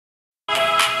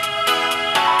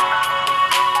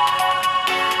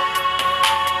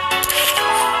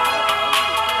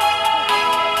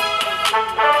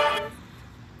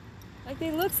They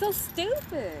look so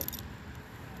stupid.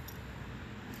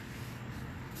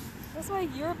 That's why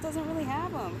Europe doesn't really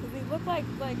have them, because they look like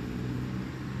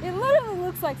it literally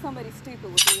looks like somebody stupid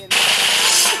would be in there.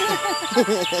 It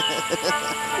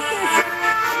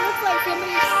looks like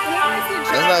somebody.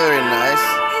 That's not very nice.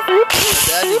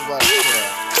 Dad just bought it.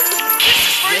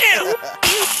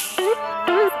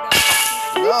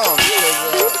 No,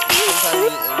 because sometimes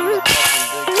you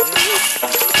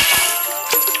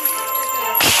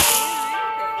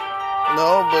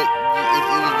no, but if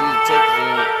you use turkey,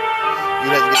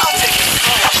 you'd have to get it.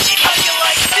 How do you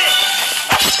like this?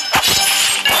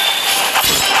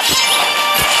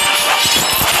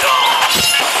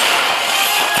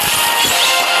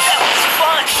 That was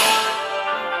fun.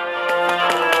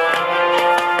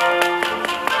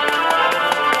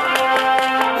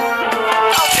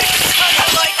 I'll take it. How do you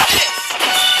like this?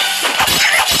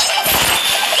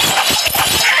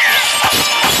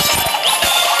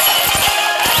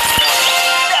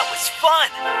 That was fun.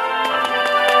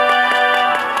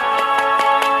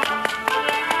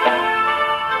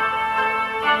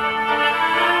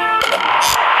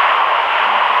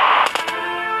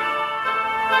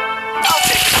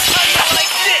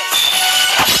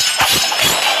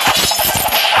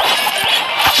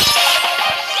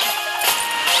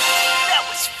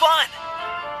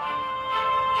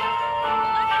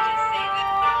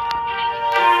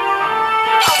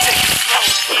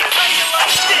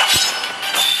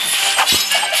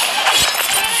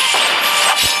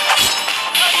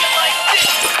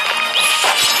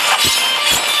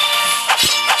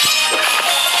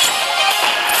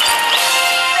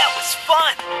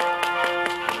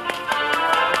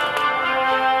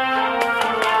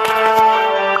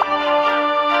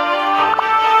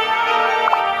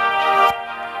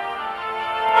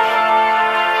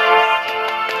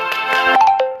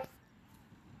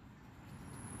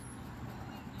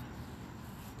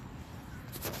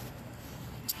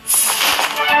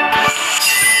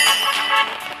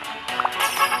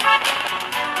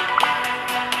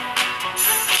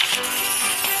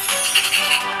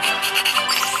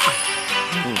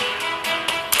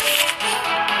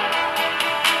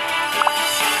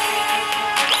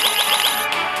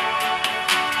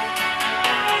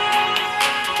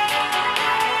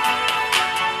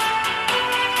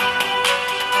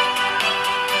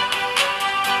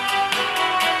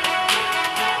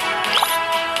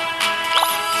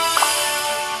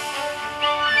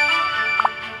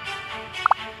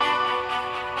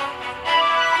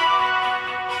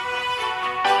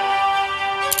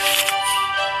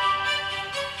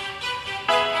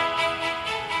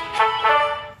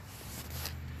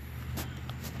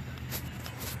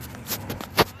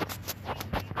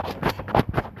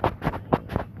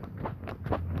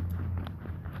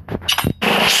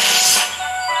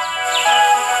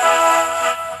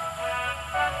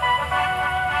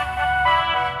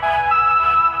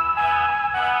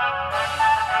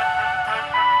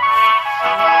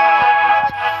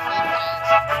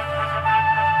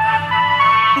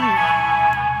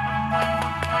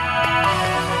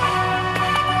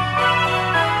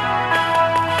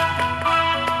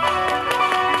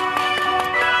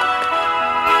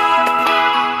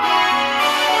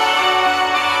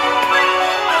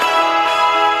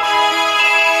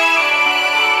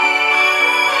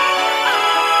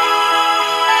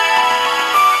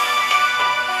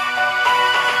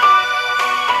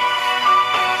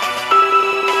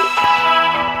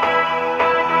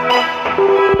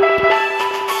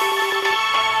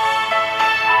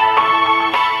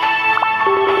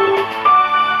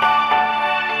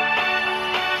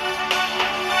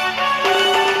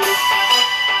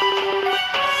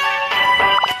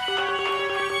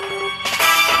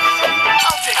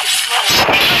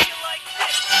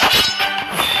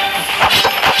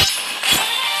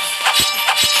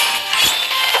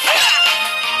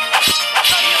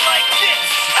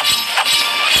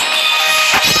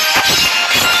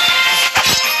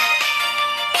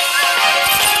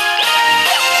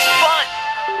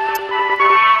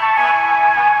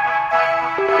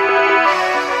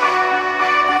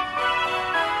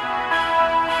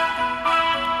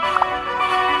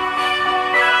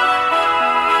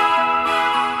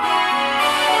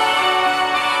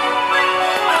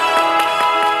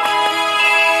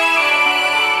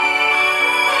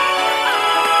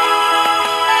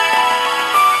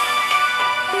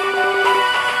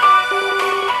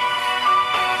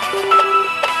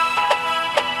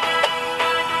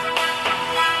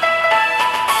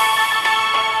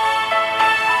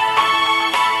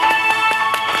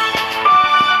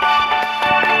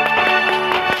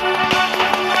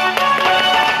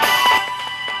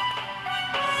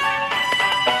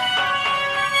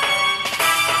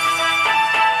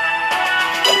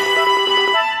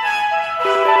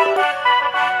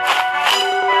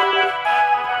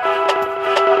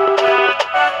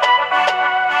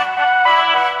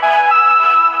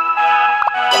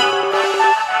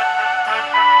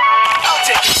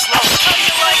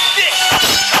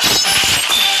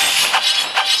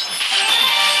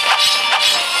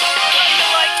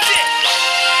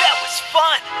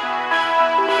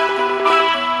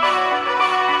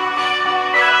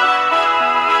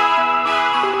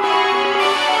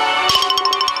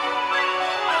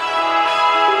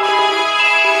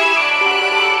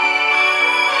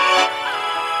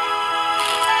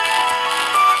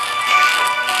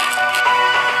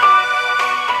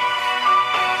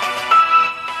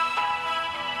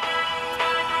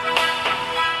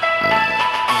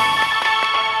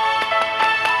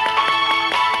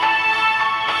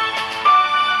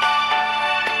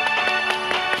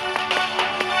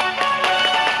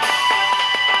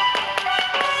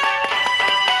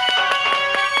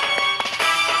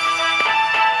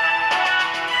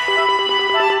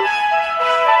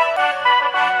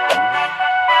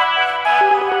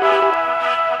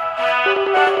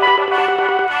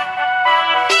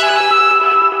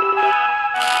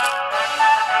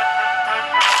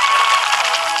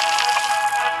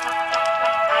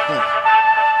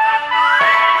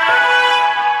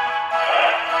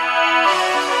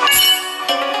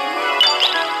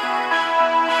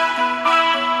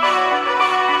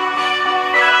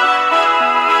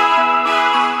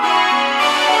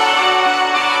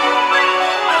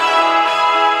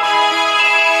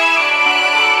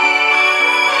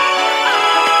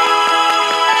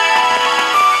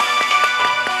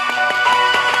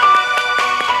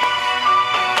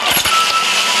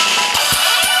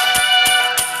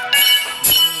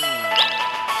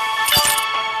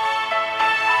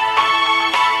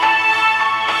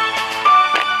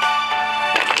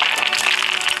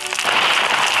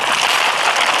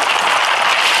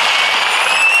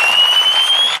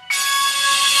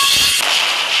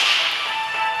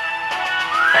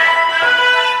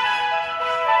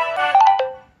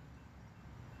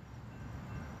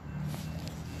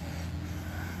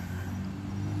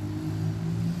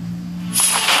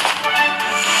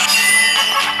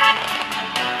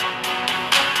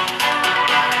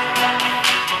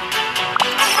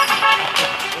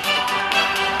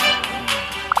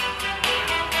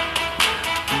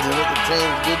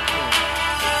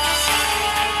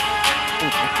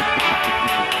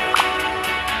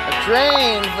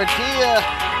 train for Tia.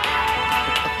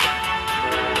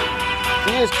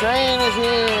 Tia's train is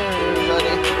here,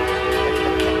 everybody.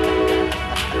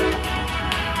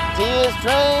 Tia's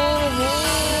train is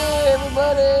here,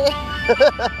 everybody.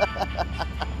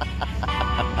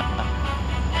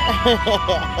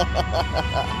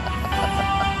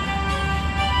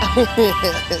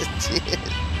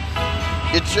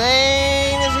 Your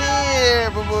train is here,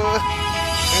 boo-boo.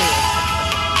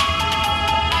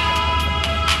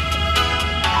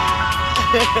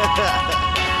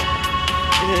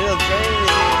 Your train is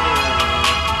here.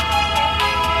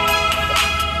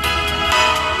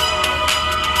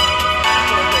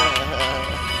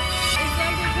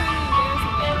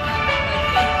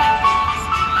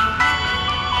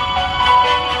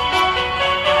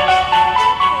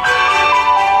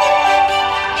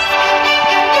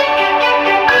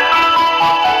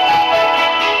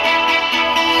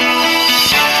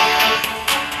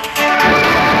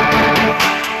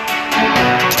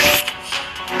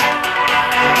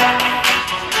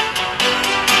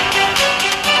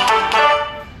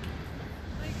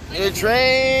 Your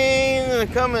train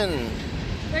coming.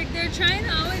 Like they're trying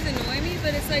to always annoy me,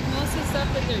 but it's like most of the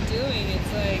stuff that they're doing,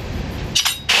 it's like